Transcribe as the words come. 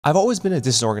I've always been a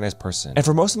disorganized person, and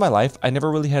for most of my life, I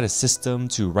never really had a system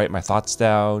to write my thoughts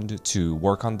down, to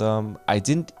work on them. I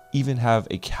didn't even have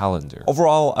a calendar.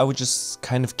 Overall, I would just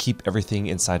kind of keep everything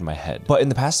inside my head. But in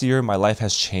the past year, my life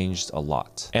has changed a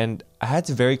lot, and I had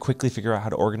to very quickly figure out how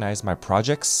to organize my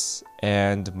projects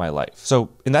and my life.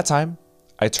 So in that time,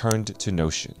 I turned to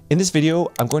Notion. In this video,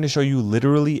 I'm going to show you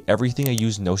literally everything I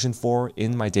use Notion for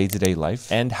in my day-to-day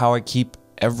life and how I keep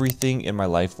everything in my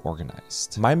life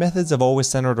organized. My methods have always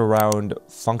centered around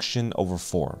function over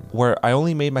form, where I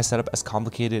only made my setup as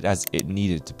complicated as it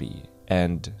needed to be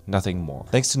and nothing more.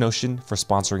 Thanks to Notion for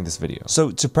sponsoring this video.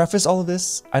 So to preface all of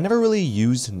this, I never really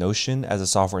used Notion as a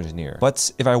software engineer,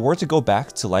 but if I were to go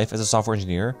back to life as a software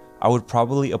engineer, I would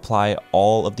probably apply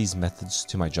all of these methods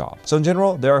to my job. So in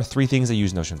general, there are three things I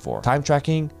use Notion for: time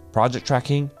tracking, project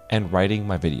tracking, and writing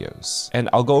my videos. And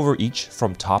I'll go over each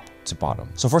from top to bottom.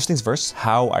 So first things first,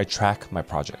 how I track my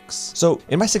projects. So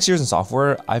in my 6 years in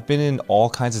software, I've been in all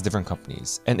kinds of different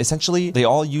companies, and essentially they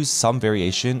all use some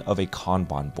variation of a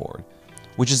Kanban board,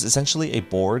 which is essentially a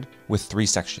board with three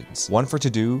sections: one for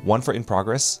to do, one for in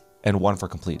progress, and one for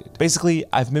completed. Basically,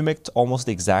 I've mimicked almost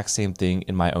the exact same thing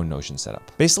in my own Notion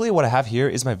setup. Basically, what I have here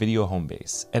is my video home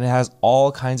base, and it has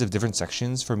all kinds of different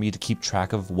sections for me to keep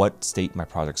track of what state my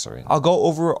projects are in. I'll go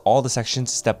over all the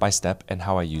sections step by step and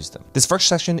how I use them. This first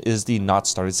section is the not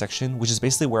started section, which is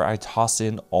basically where I toss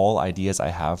in all ideas I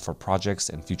have for projects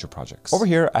and future projects. Over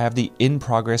here, I have the in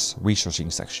progress researching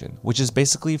section, which is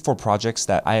basically for projects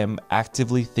that I am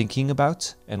actively thinking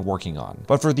about and working on.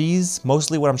 But for these,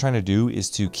 mostly what I'm trying to do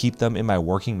is to keep them in my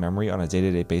working memory on a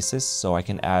day-to-day basis so I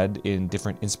can add in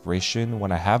different inspiration when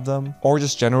I have them, or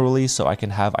just generally so I can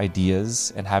have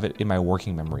ideas and have it in my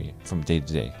working memory from day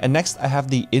to day. And next I have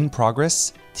the in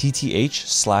progress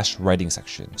TTH/writing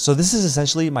section. So this is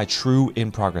essentially my true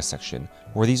in progress section,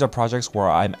 where these are projects where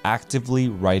I'm actively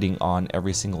writing on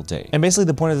every single day. And basically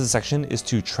the point of this section is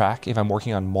to track if I'm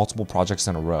working on multiple projects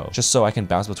in a row, just so I can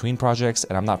bounce between projects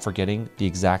and I'm not forgetting the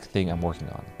exact thing I'm working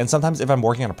on. And sometimes if I'm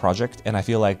working on a project and I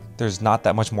feel like there's not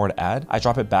that much more to add, I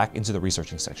drop it back into the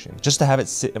researching section, just to have it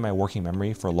sit in my working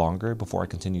memory for longer before I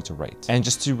continue to write, and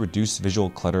just to reduce visual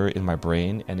clutter in my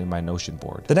brain and in my Notion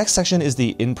board. The next section is the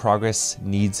in progress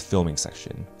needs filming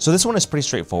section. So this one is pretty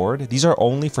straightforward. These are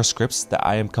only for scripts that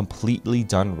I am completely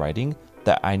done writing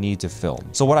that I need to film.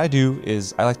 So what I do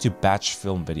is I like to batch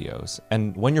film videos.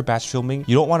 And when you're batch filming,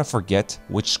 you don't want to forget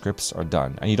which scripts are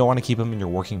done, and you don't want to keep them in your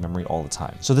working memory all the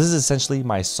time. So this is essentially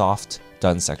my soft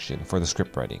done section for the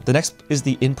script writing. The next is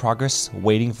the in progress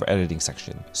waiting for editing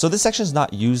section. So this section is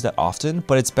not used that often,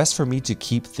 but it's best for me to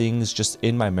keep things just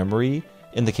in my memory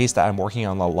in the case that I'm working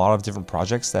on a lot of different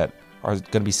projects that are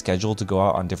going to be scheduled to go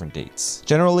out on different dates.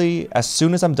 Generally, as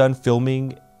soon as I'm done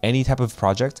filming any type of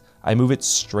project, I move it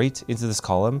straight into this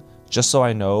column just so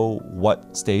I know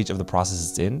what stage of the process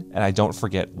it's in and I don't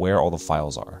forget where all the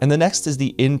files are. And the next is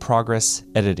the in progress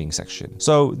editing section.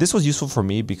 So this was useful for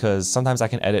me because sometimes I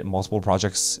can edit multiple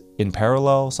projects in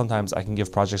parallel. Sometimes I can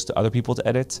give projects to other people to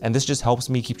edit, and this just helps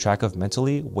me keep track of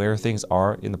mentally where things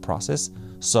are in the process.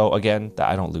 So again, that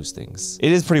I don't lose things.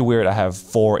 It is pretty weird I have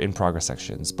 4 in progress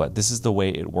sections, but this is the way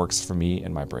it works for me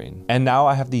in my brain. And now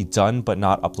I have the done but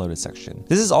not uploaded section.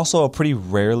 This is also a pretty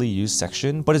rarely used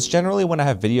section, but it's generally when I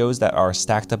have videos that are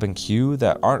stacked up in queue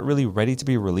that aren't really ready to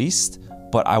be released,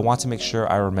 but I want to make sure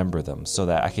I remember them so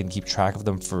that I can keep track of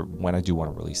them for when I do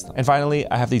want to release them. And finally,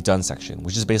 I have the done section,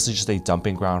 which is basically just a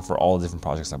dumping ground for all the different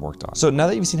projects I've worked on. So now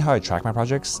that you've seen how I track my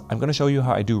projects, I'm going to show you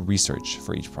how I do research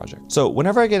for each project. So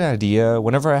whenever I get an idea,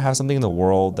 whenever I have something in the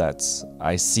world that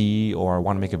I see or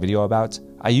want to make a video about,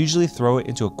 I usually throw it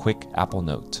into a quick Apple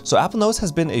Note. So Apple Notes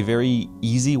has been a very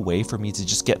easy way for me to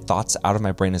just get thoughts out of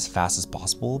my brain as fast as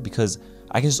possible, because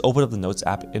I can just open up the Notes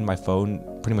app in my phone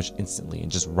pretty much instantly and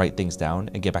just write things down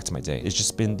and get back to my day. It's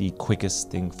just been the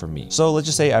quickest thing for me. So let's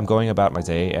just say I'm going about my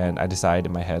day and I decide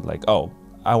in my head like, oh,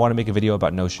 I want to make a video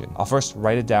about Notion. I'll first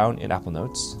write it down in Apple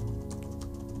Notes,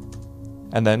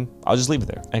 and then I'll just leave it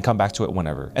there and come back to it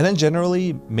whenever. And then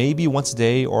generally, maybe once a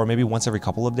day or maybe once every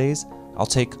couple of days, I'll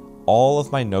take all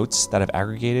of my notes that I've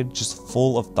aggregated, just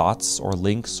full of thoughts or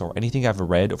links or anything I've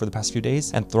read over the past few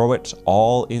days, and throw it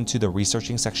all into the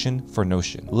researching section for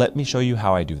Notion. Let me show you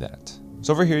how I do that.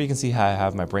 So over here, you can see how I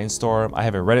have my brainstorm. I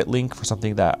have a Reddit link for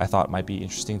something that I thought might be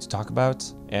interesting to talk about,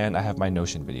 and I have my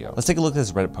Notion video. Let's take a look at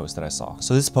this Reddit post that I saw.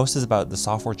 So this post is about the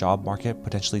software job market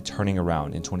potentially turning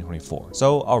around in 2024.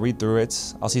 So I'll read through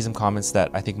it. I'll see some comments that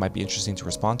I think might be interesting to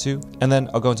respond to, and then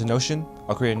I'll go into Notion.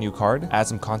 I'll create a new card, add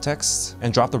some context,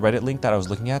 and drop the Reddit link that I was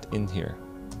looking at in here,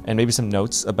 and maybe some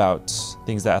notes about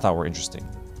things that I thought were interesting.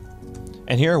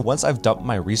 And here, once I've dumped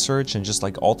my research and just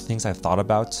like all the things I've thought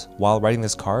about while writing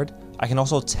this card, I can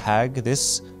also tag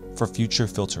this for future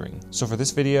filtering. So for this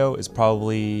video, it's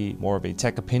probably more of a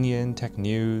tech opinion, tech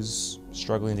news,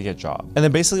 struggling to get job. And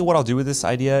then basically what I'll do with this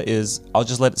idea is I'll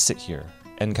just let it sit here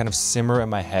and kind of simmer in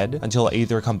my head until I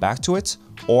either come back to it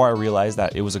or I realize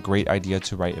that it was a great idea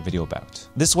to write a video about.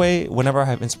 This way, whenever I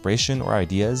have inspiration or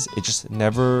ideas, it just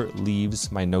never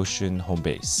leaves my Notion home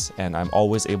base, and I'm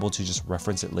always able to just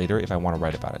reference it later if I want to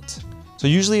write about it. So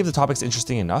usually if the topic's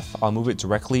interesting enough, I'll move it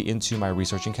directly into my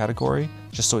researching category,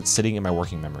 just so it's sitting in my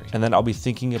working memory. And then I'll be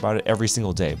thinking about it every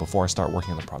single day before I start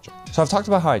working on the project. So I've talked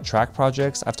about how I track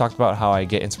projects, I've talked about how I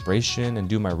get inspiration and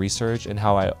do my research, and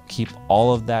how I keep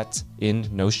all of that in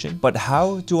Notion. But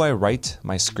how do I write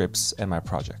my scripts and my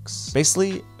projects?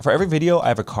 Basically, for every video, I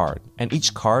have a card, and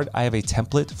each card, I have a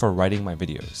template for writing my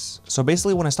videos. So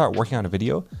basically, when I start working on a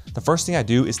video, the first thing I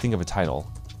do is think of a title.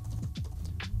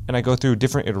 And I go through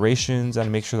different iterations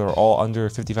and make sure they're all under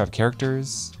 55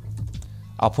 characters.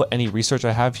 I'll put any research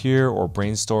I have here or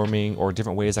brainstorming or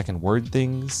different ways I can word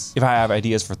things. If I have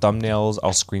ideas for thumbnails,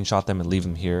 I'll screenshot them and leave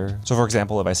them here. So for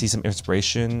example, if I see some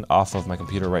inspiration off of my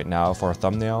computer right now for a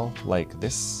thumbnail like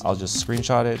this, I'll just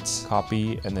screenshot it,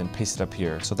 copy, and then paste it up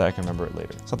here so that I can remember it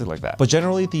later. Something like that. But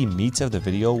generally the meat of the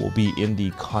video will be in the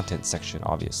content section,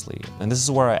 obviously. And this is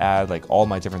where I add like all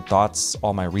my different thoughts,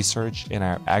 all my research, and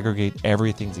I aggregate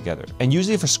everything together. And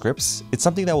usually for scripts, it's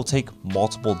something that will take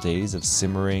multiple days of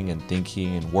simmering and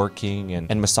thinking and working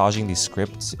and massaging these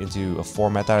scripts into a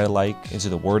format that I like, into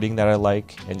the wording that I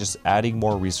like, and just adding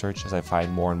more research as I find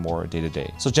more and more day to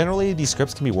day. So generally these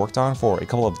scripts can be worked on for a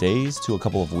couple of days to a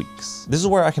couple of weeks. This is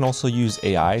where I can also use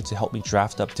AI to help me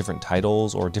draft up different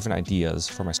titles or different ideas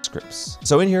for my scripts.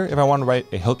 So in here, if I want to write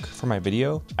a hook for my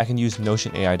video, I can use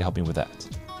Notion AI to help me with that.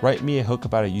 Write me a hook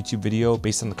about a YouTube video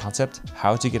based on the concept,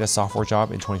 how to get a software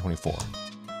job in 2024.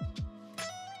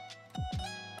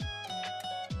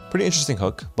 Pretty interesting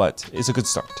hook, but it's a good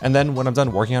start. And then when I'm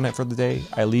done working on it for the day,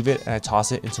 I leave it and I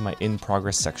toss it into my in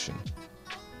progress section.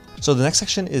 So the next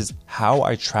section is how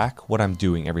I track what I'm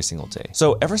doing every single day.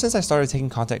 So ever since I started taking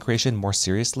content creation more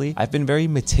seriously, I've been very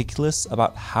meticulous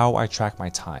about how I track my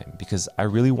time because I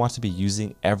really want to be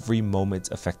using every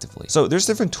moment effectively. So there's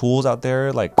different tools out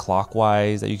there like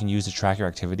Clockwise that you can use to track your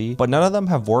activity, but none of them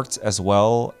have worked as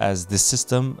well as this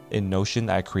system in Notion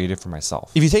that I created for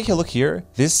myself. If you take a look here,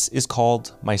 this is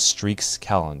called my Streaks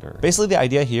calendar. Basically the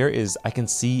idea here is I can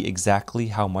see exactly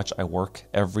how much I work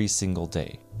every single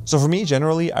day. So for me,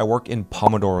 generally, I work in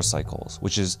Pomodoro cycles,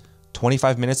 which is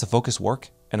 25 minutes of focused work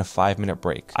and a 5-minute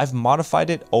break. I've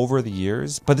modified it over the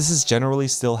years, but this is generally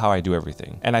still how I do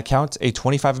everything. And I count a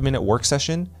 25-minute work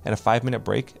session and a 5-minute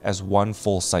break as one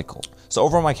full cycle. So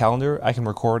over on my calendar, I can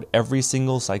record every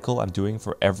single cycle I'm doing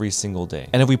for every single day.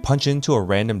 And if we punch into a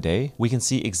random day, we can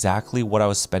see exactly what I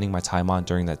was spending my time on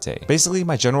during that day. Basically,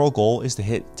 my general goal is to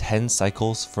hit 10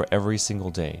 cycles for every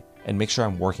single day and make sure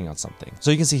I'm working on something.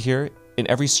 So you can see here, in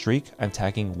every streak, I'm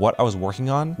tagging what I was working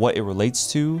on, what it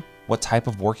relates to, what type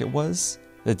of work it was,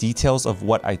 the details of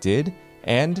what I did,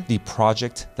 and the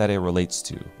project that it relates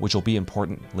to, which will be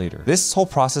important later. This whole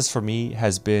process for me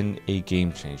has been a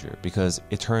game changer because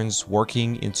it turns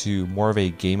working into more of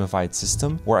a gamified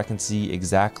system where I can see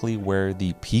exactly where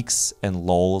the peaks and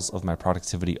lulls of my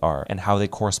productivity are and how they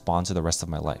correspond to the rest of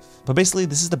my life. But basically,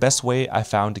 this is the best way I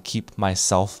found to keep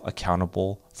myself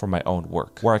accountable for my own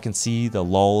work, where I can see the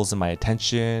lulls in my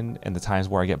attention and the times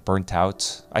where I get burnt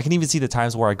out. I can even see the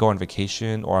times where I go on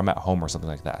vacation or I'm at home or something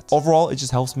like that. Overall, it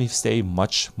just helps me stay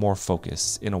much more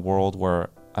focused in a world where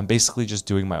I'm basically just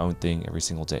doing my own thing every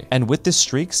single day. And with this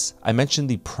streaks, I mentioned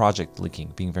the project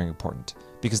linking being very important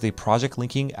because the project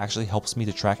linking actually helps me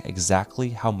to track exactly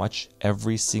how much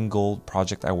every single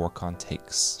project I work on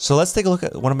takes. So let's take a look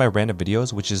at one of my random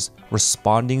videos, which is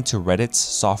responding to Reddit's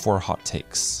software hot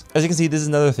takes. As you can see, this is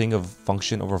another thing of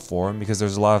function over form because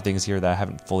there's a lot of things here that I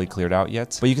haven't fully cleared out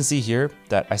yet. But you can see here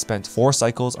that I spent 4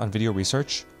 cycles on video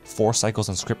research, 4 cycles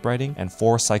on script writing, and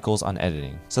 4 cycles on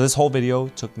editing. So this whole video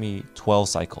took me 12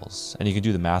 cycles, and you can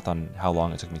do the math on how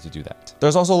long it took me to do that.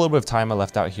 There's also a little bit of time I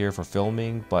left out here for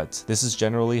filming, but this is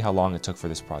generally how long it took for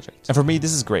this project. And for me,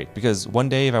 this is great because one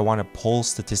day if I want to pull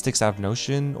statistics out of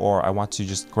Notion or I want to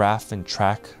just graph and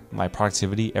track my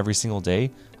productivity every single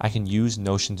day, I can use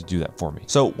Notion to do that for me.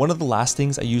 So one of the last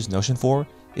things I use Notion for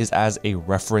is as a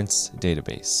reference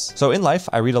database. So in life,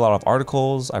 I read a lot of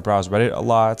articles, I browse Reddit a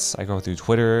lot, I go through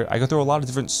Twitter, I go through a lot of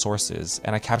different sources,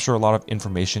 and I capture a lot of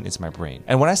information into my brain.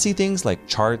 And when I see things like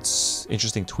charts,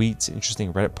 interesting tweets,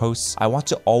 interesting Reddit posts, I want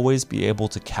to always be able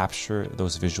to capture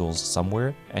those visuals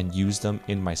somewhere and use them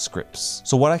in my scripts.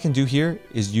 So what I can do here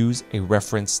is use a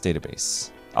reference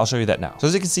database. I'll show you that now. So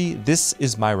as you can see, this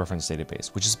is my reference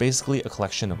database, which is basically a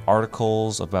collection of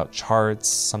articles about charts,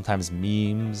 sometimes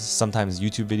memes, sometimes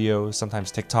YouTube videos,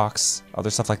 sometimes TikToks, other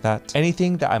stuff like that.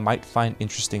 Anything that I might find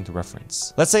interesting to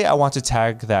reference. Let's say I want to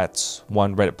tag that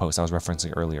one Reddit post I was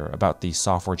referencing earlier about the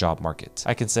software job market.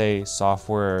 I can say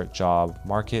software job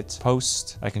market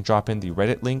post. I can drop in the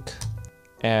Reddit link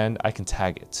and I can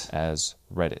tag it as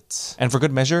Reddit. And for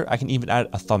good measure, I can even add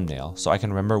a thumbnail so I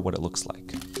can remember what it looks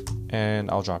like.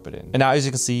 And I'll drop it in. And now as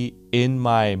you can see in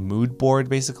my mood board,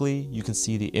 basically, you can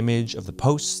see the image of the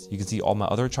post. You can see all my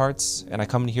other charts. And I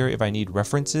come in here if I need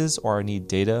references or I need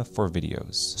data for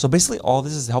videos. So basically all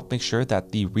this is to help make sure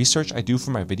that the research I do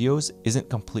for my videos isn't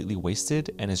completely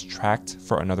wasted and is tracked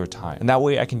for another time. And that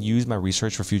way I can use my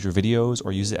research for future videos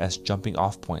or use it as jumping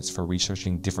off points for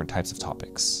researching different types of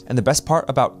topics. And the best part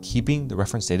about keeping the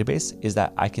reference database is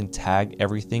that I can tag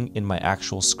everything in my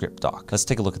actual script doc. Let's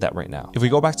take a look at that right now. If we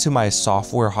go back to my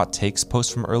software hot takes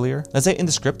post from earlier, let's say in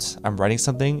the script, I'm writing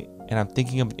something and I'm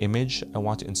thinking of an image I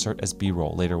want to insert as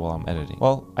B-roll later while I'm editing.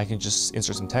 Well, I can just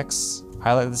insert some text,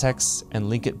 highlight the text, and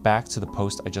link it back to the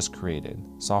post I just created,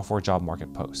 software job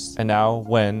market post. And now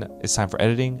when it's time for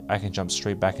editing, I can jump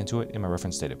straight back into it in my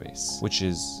reference database, which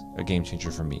is a game changer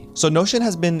for me. So Notion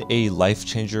has been a life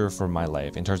changer for my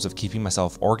life in terms of keeping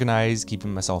myself organized,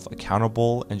 keeping myself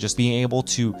accountable, and just being able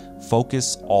to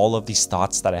focus all of these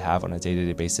thoughts that I have on a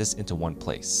day-to-day basis into one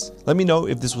place. Let me know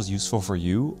if this was useful for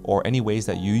you or any ways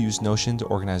that you use Notion to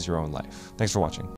organize your own life. Thanks for watching.